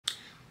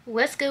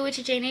What's good with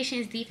your J Nation?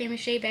 It's the famous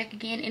Shay back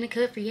again in the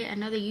cut for yet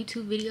another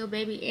YouTube video,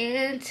 baby.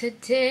 And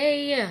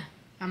today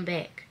I'm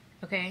back.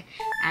 Okay,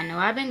 I know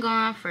I've been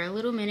gone for a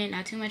little minute,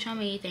 not too much on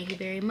me. Thank you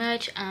very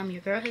much. Your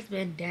girl has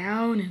been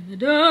down in the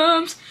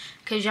dumps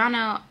because y'all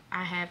know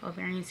I have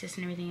ovarian cysts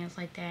and everything else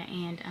like that,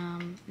 and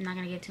I'm not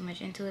gonna get too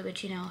much into it,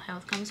 but you know,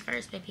 health comes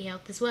first, baby.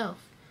 Health is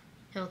wealth.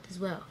 Health is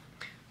wealth.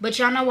 But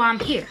y'all know why I'm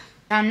here.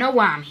 Y'all know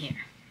why I'm here.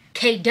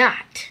 K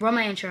Dot. Roll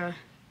my intro.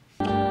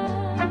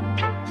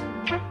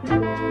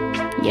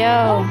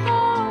 Yo,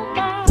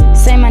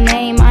 say my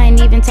name, I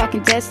ain't even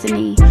talking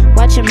destiny.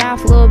 Watch your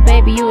mouth, little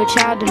baby, you a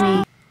child to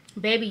me.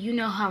 Baby, you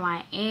know how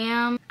I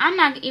am. I'm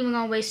not even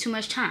gonna waste too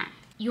much time.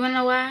 You wanna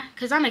know why?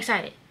 Because I'm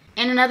excited.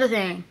 And another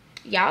thing,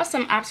 y'all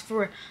some ops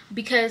for,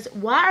 because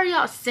why are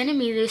y'all sending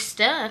me this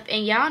stuff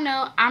and y'all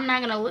know I'm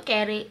not gonna look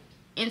at it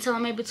until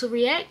I'm able to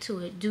react to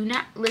it? Do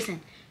not,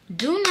 listen,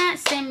 do not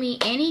send me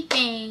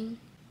anything,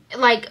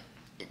 like,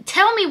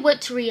 tell me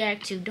what to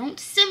react to. Don't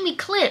send me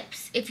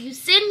clips. If you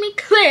send me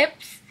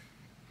clips,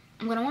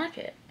 I'm gonna watch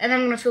it. And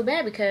I'm gonna feel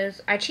bad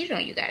because I cheated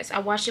on you guys. I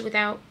watched it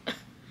without.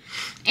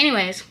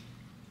 Anyways,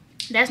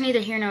 that's neither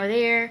here nor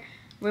there.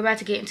 We're about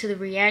to get into the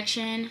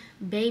reaction,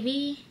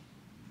 baby,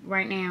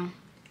 right now.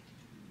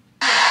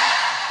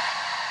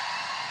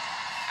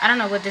 I don't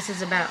know what this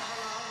is about.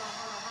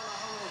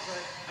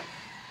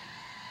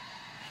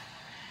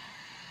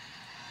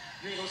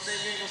 You ain't gonna say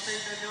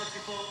nothing else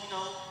before, you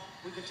know,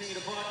 we continue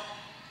to party?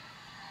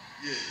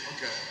 Yeah,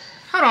 okay.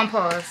 Hold on,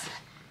 pause.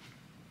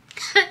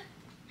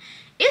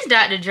 It's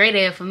Dr. Dre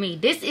there for me.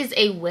 This is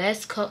a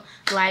West Coast,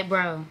 like,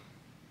 bro.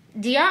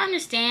 Do y'all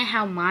understand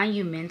how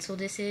monumental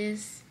this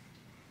is?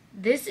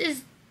 This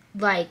is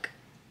like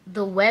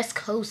the West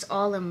Coast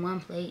all in one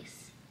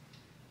place.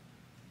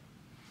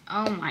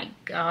 Oh my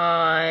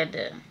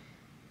God.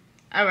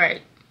 All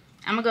right,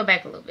 I'm gonna go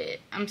back a little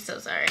bit. I'm so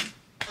sorry.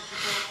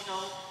 Before,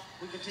 you know,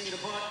 we continue to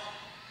party?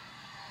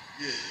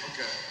 Yeah,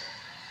 okay.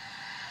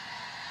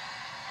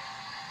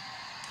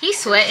 He's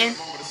sweating.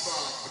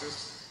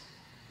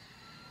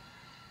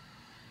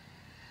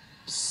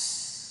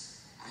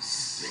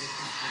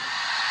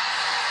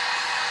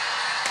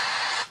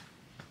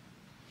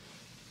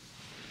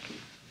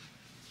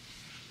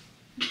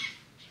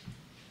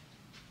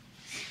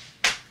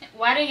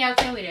 Why didn't y'all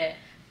tell me that?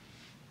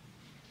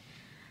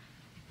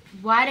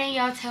 Why didn't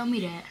y'all tell me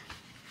that?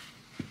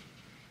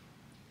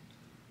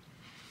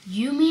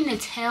 You mean to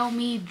tell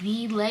me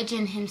the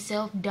legend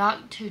himself,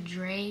 Dr.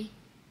 Dre?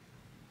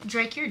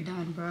 Drake, you're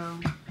done, bro.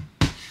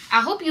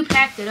 I hope you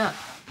packed it up.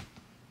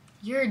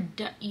 You're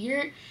done.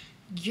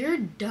 You're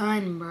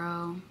done,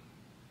 bro.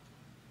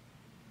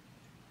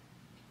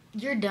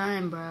 You're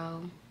done,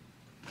 bro.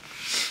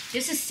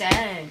 This is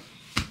sad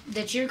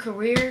that your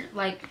career,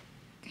 like,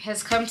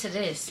 has come to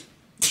this.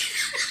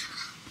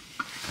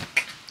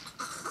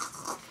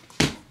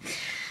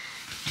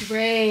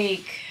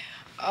 Drake.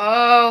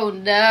 Oh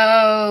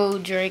no,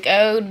 Drake.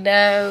 Oh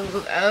no.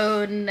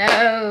 Oh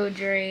no,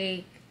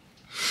 Drake.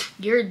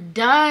 You're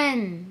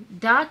done.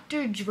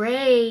 Dr.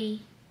 Dre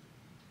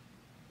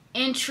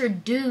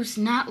introduced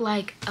Not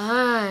Like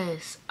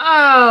Us.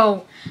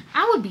 Oh,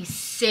 I would be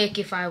sick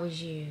if I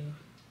was you.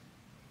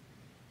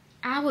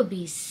 I would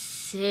be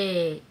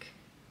sick.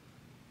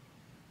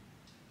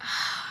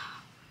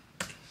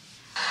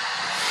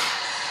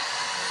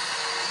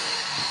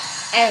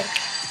 Hey,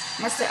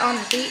 must have on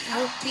the beat,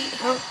 ho,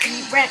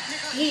 he rap,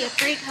 he a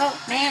freak, ho,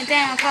 man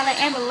down, call it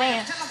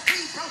ambulance.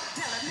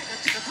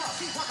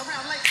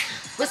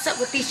 What's up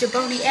with these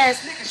jabroni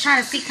ass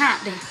trying to see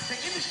Compton?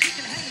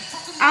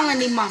 I only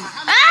need mama.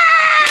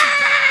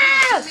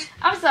 Ah!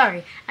 I'm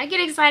sorry. I get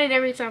excited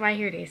every time I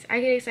hear this.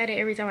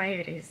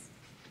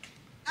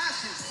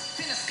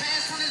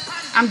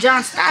 I'm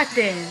John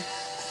Stockton.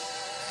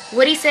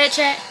 What he said,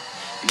 chat?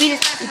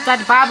 It's like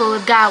the Bible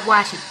of God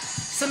watching.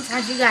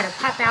 Sometimes you gotta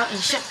pop out and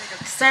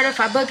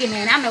certified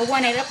boogeyman. I'm the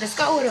one that up the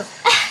score with him.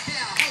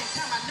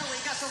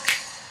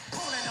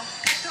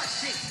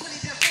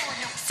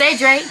 Say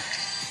Drake.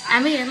 I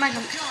mean, like,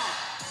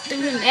 they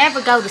didn't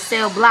ever go to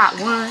cell block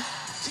 1.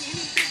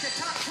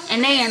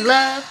 And they in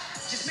love.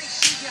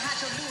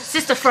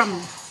 Sister from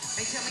him.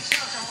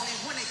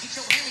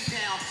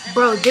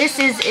 Bro, this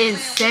is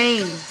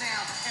insane.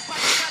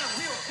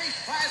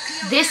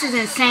 This is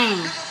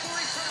insane.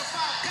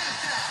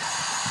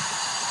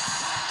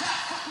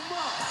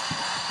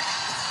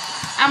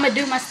 I'ma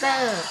do my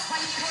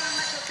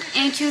stuff.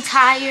 Ain't you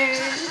tired?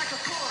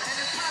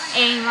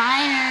 Ain't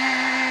liner.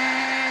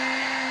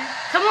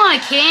 Come on,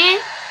 Ken.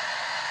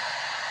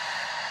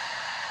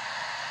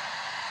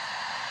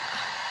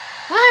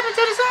 What happened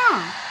to the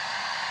song?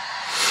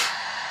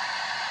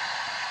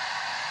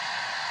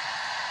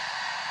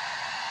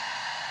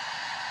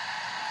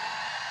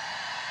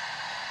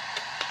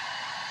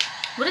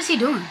 What is he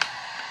doing?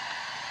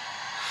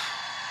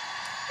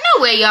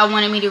 No way y'all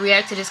wanted me to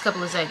react to this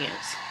couple of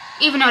seconds.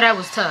 Even though that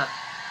was tough.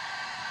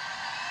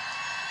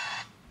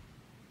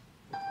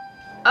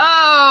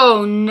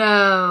 Oh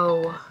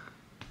no.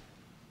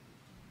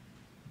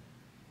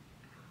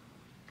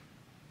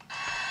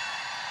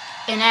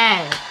 An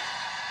ad.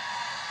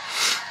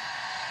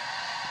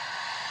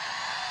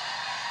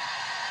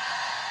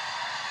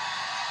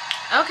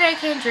 Okay,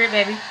 Kendrick,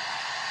 baby.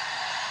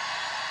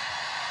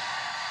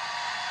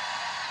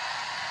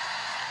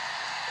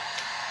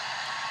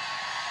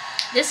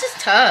 This is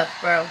tough,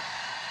 bro.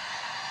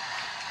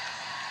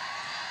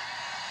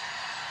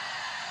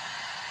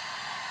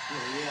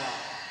 Yeah.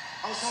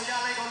 Oh, so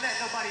y'all ain't gonna let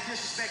nobody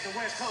disrespect the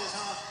West Coast,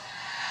 huh?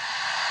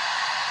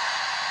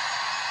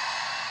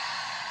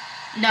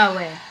 No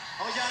way.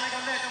 Oh, y'all ain't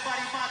gonna let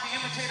nobody mock and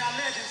imitate our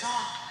legends,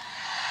 huh?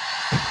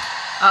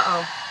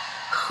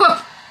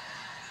 Uh-oh.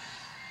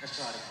 Let's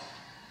try it.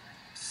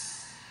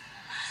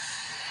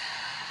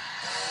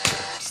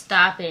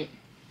 Stop it.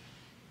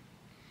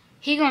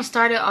 He gonna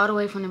start it all the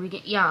way from the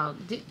beginning. Y'all,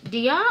 do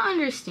y'all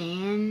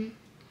understand,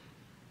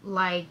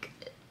 like,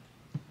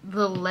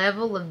 the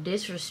level of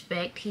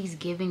disrespect he's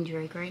giving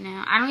Drake right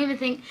now? I don't even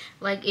think,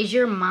 like, is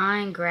your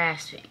mind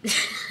grasping?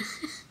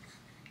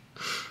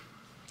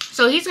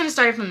 So he's gonna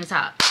start it from the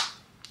top,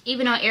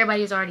 even though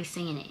everybody's already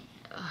singing it.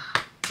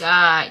 Ugh,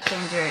 God,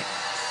 Kendrick.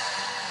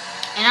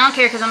 And I don't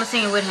care because I'm gonna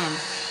sing it with him.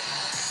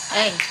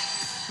 Hey,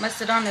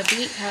 mustard on the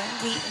beat,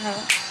 ho.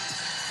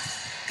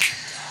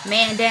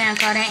 Man down,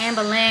 call that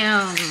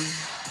ambulance.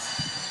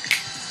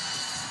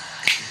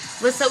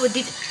 What's up with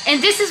DJ?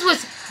 And this is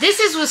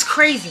what's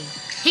crazy.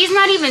 He's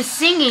not even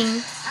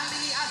singing.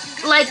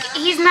 Like,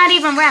 he's not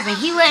even rapping.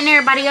 He letting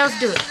everybody else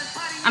do it.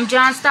 I'm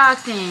John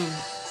Stockton.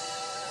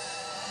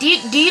 Do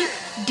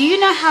you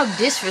know how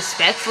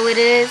disrespectful it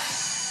is?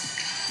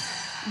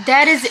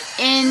 That is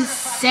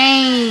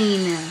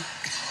insane.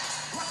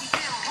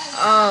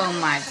 Oh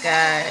my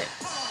God.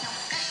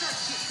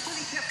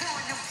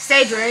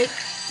 Say Drake.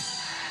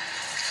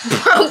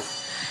 Bro,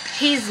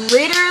 he's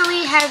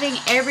literally having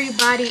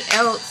everybody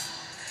else.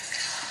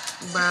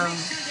 Bro.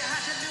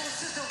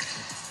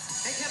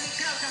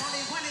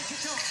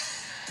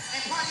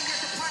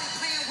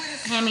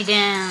 Hand me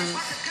down.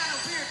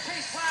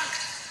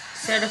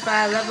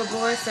 Certified lover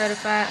boy,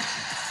 certified.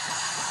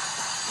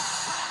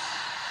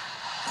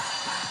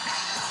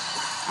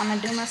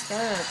 I'ma do my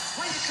stuff.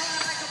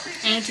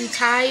 Ain't you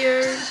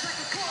tired?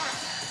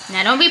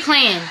 Now don't be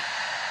playing.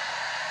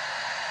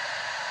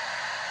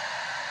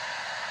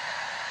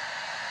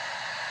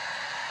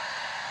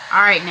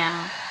 Alright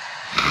now.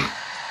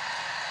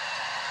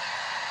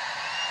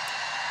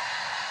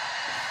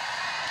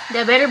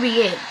 That better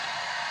be it.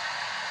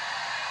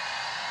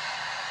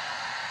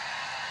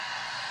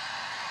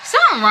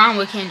 Something wrong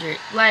with Kendrick.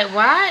 Like,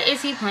 why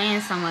is he playing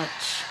so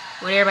much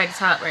with everybody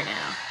top right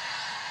now?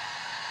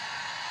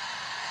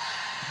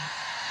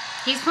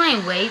 He's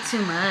playing way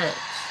too much.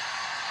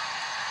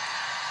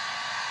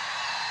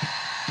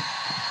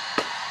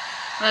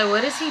 Like,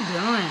 what is he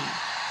doing?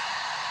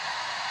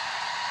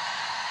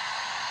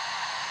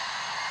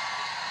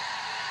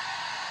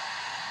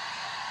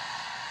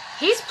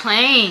 He's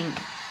playing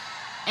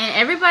in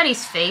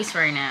everybody's face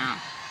right now.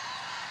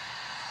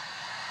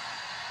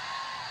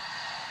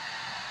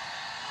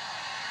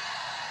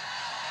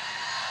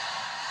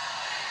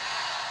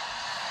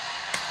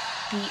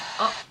 The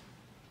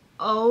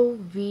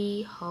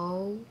OV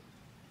ho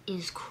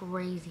is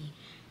crazy.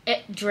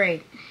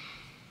 Drake.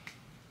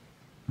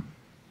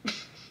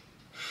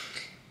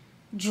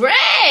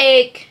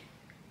 Drake.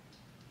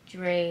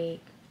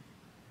 Drake.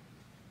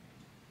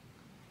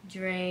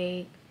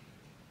 Drake.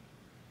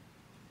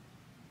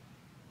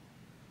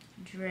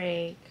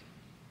 Drake.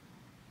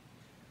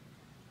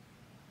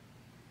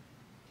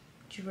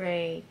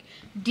 Drake.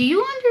 Do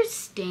you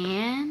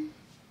understand?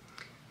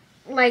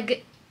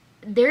 Like,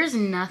 there's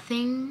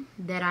nothing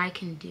that I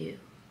can do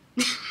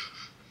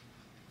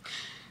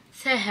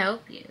to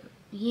help you.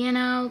 You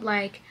know,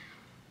 like,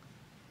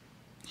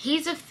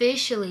 he's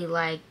officially,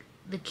 like,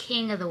 the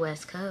king of the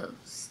West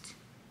Coast.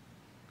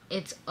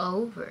 It's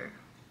over.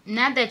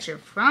 Not that you're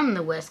from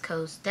the West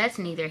Coast. That's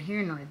neither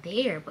here nor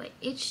there. But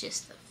it's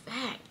just the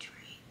fact, Drake.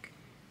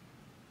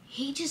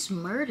 He just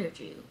murdered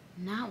you.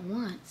 Not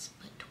once,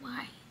 but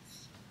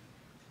twice.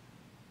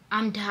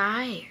 I'm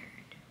tired.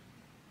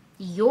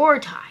 You're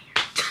tired.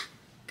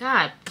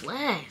 God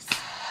bless.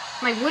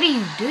 Like, what do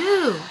you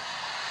do?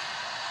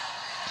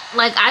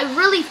 Like, I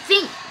really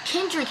think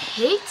Kendrick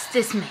hates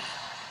this man.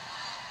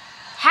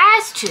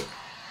 Has to.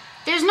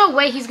 There's no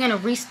way he's gonna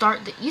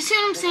restart the... You see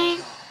what I'm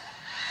saying?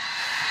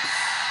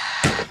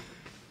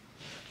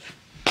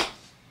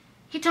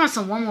 He telling us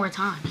one more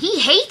time. He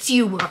hates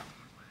you, bro.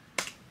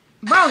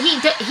 Bro, he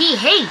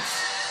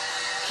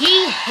hates.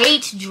 He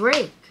hates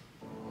Drake.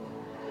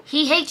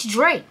 He hates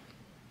Drake.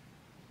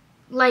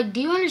 Like,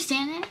 do you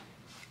understand that?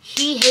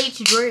 He hates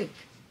Drake.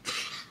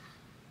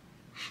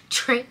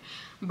 Drake.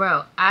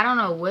 Bro, I don't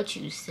know what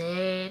you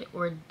said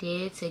or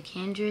did to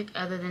Kendrick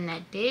other than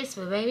that diss,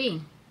 but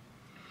baby,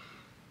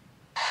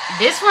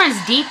 this one's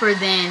deeper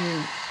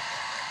than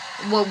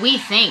what we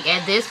think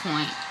at this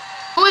point.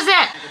 Who is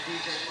that?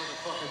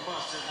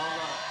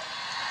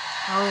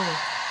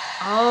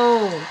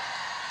 Oh,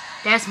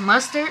 that's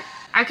Mustard?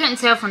 I couldn't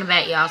tell from the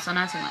back, y'all, so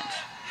not too much.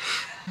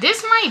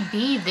 This might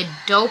be the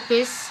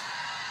dopest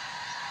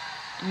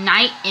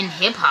night in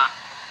hip-hop.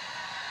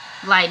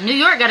 Like, New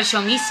York gotta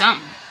show me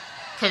something.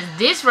 Because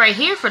this right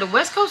here for the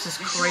West Coast is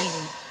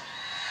crazy.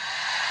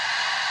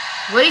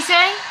 What'd he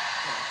say?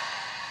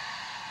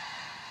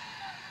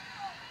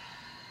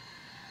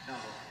 No.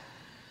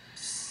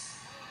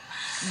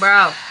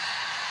 Bro.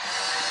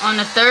 On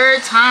the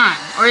 3rd time.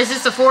 Or is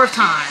this the 4th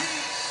time?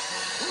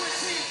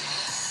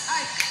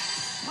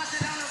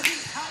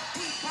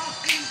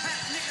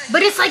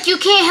 But it's like you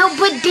can't help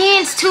but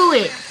dance to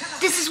it.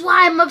 This is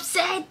why I'm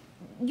upset.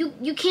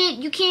 You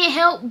can't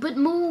help but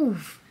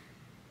move.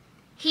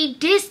 He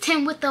dissed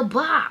him with a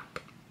bop.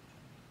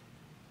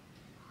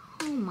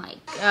 Oh my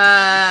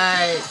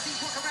god.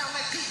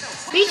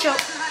 Bicho,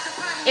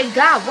 if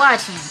God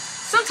watching,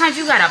 sometimes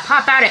you gotta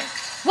pop out it.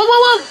 Whoa,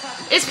 whoa, whoa.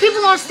 It's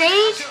people on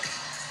stage?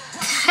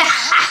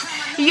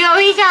 Yo,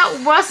 he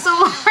got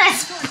Russell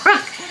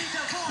Westbrook.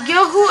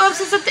 Yo, who else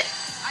is up there?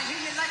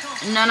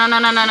 No.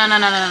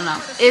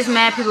 It's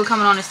mad people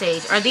coming on the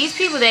stage. Are these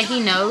people that he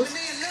knows?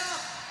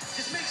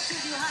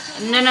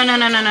 No.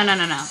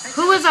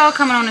 Who is all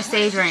coming on the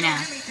stage right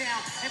now?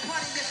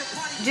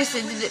 Just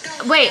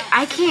wait,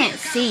 I can't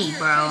see,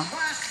 bro.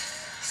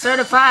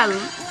 Certified.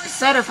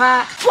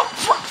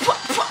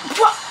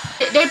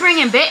 They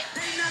bringing bit.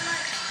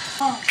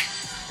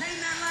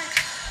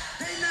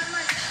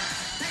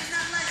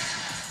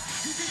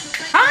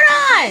 Hold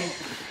on.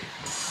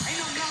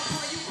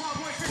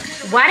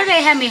 Why do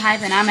they have me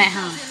hyping? I'm at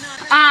home.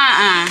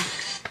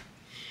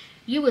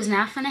 You was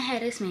not finna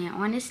have this man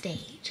on the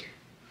stage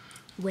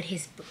with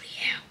his booty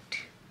out.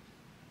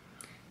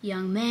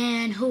 Young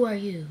man, who are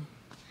you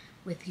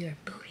with your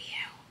booty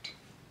out?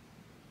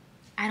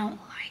 I don't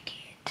like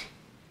it.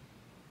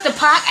 The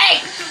pot,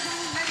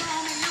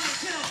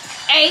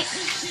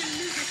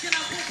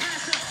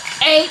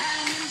 8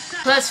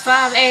 plus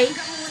 5, 8.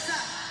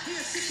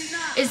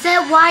 Is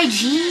that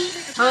YG?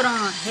 Hold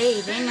on.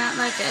 Hey, they not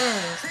like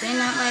us. They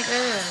not like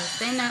us.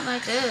 They not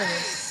like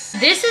us.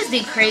 This is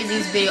the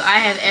craziest video I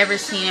have ever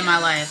seen in my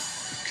life.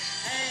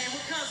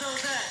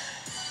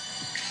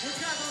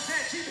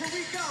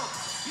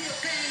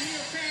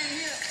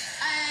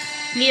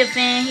 He a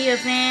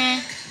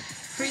fan.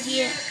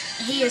 Freaky,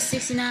 he a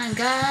 69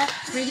 God.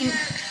 Freaking,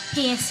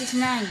 he a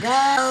 69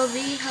 God.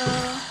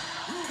 Oh,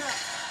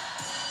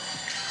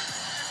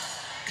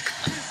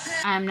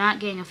 I'm not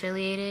getting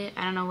affiliated.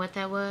 I don't know what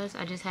that was.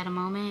 I just had a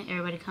moment.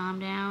 Everybody calm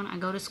down. I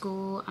go to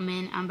school.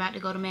 I'm about to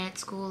go to med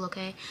school,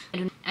 okay?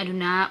 I do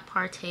not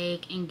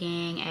partake in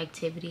gang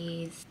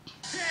activities.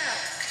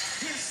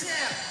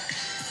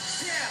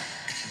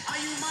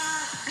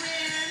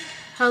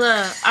 Hold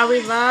up. Are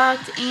we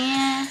locked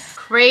in?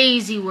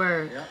 Crazy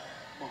word.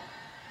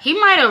 He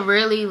might have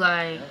really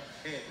like...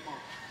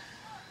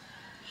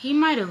 He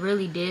might have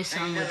really did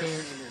something with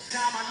this.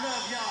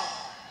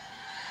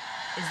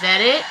 Is that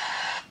it?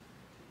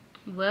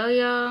 Well,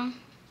 y'all,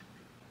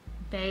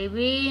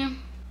 baby,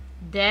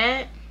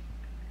 that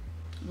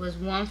was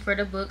one for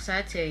the books,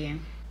 I tell you.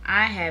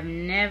 I have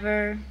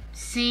never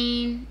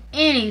seen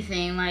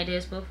anything like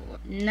this before.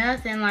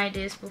 Nothing like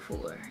this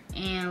before.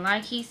 And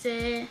like he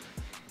said,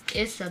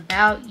 it's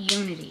about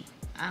unity.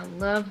 I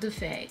love the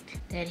fact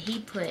that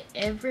he put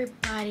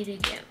everybody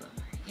together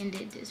and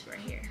did this right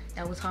here.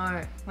 That was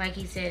hard. Like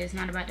he said, it's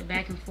not about the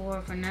back and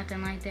forth or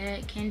nothing like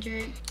that.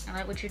 Kendrick, I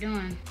like what you're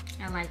doing.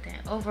 I like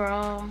that.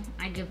 Overall,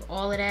 I give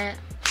all of that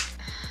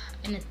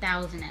an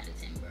 1,000 out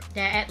of 10, bro.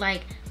 That,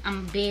 like,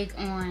 I'm big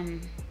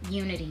on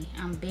unity.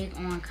 I'm big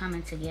on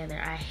coming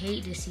together. I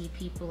hate to see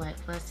people like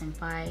fuss and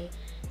fight,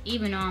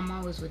 even though I'm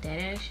always with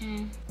that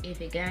action, if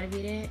it gotta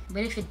be that.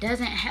 But if it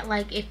doesn't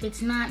like, if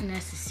it's not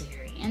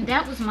necessary. And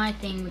that was my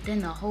thing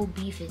within the whole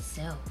beef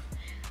itself.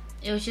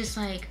 It was just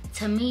like,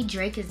 to me,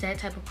 Drake is that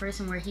type of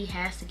person where he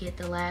has to get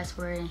the last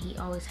word and he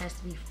always has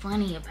to be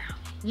funny about it.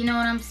 You know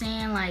what I'm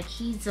saying? Like,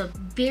 he's a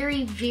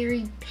very,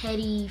 very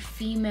petty,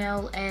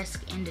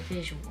 female-esque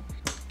individual.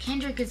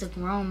 Kendrick is a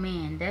grown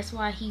man. That's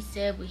why he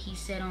said what he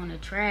said on the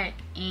track.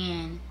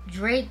 And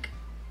Drake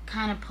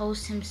kind of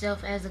posts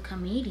himself as a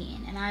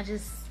comedian. And I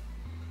just,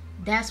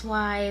 that's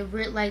why,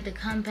 like, the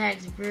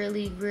comebacks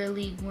really,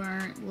 really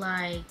weren't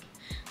like,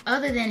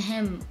 other than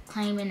him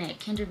claiming that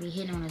Kendrick be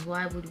hitting on his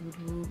wife,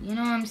 you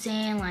know what I'm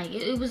saying? Like,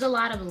 it was a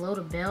lot of below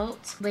the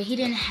belt, but he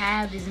didn't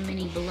have as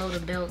many below the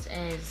belts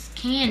as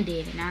Ken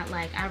did. And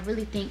I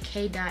really think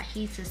K-Dot,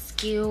 he's a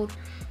skilled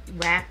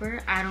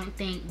rapper. I don't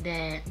think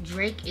that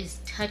Drake is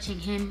touching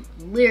him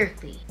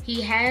lyrically.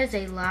 He has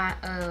a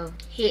lot of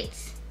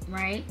hits,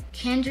 right?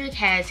 Kendrick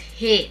has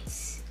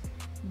hits,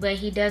 but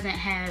he doesn't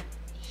have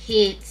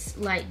hits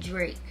like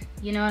Drake.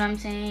 You know what I'm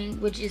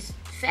saying? Which is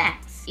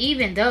facts.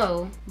 Even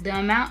though the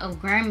amount of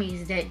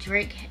Grammys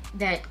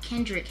that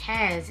Kendrick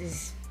has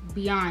is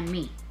beyond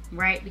me,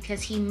 right?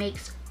 Because he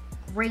makes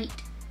great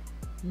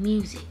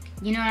music.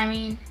 You know what I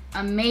mean?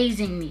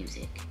 Amazing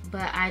music.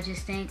 But I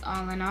just think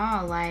all in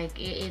all, like,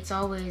 it's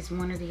always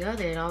one or the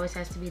other. It always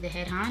has to be the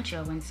head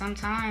honcho. And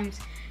sometimes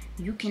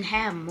you can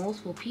have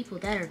multiple people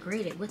that are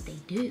great at what they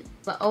do.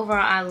 But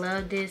overall, I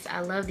love this. I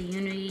love the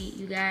unity,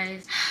 you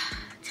guys.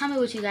 Tell me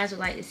what you guys would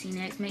like to see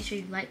next. Make sure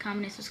you like,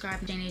 comment, and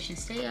subscribe. J Nation,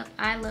 stay up.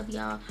 I love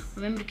y'all.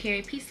 Remember to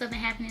carry peace, love, and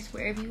happiness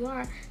wherever you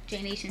are.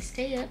 J Nation,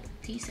 stay up.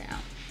 Peace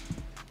out.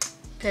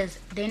 Because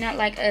they're not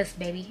like us,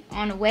 baby.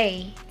 On the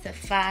way to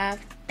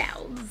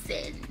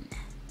 5,000.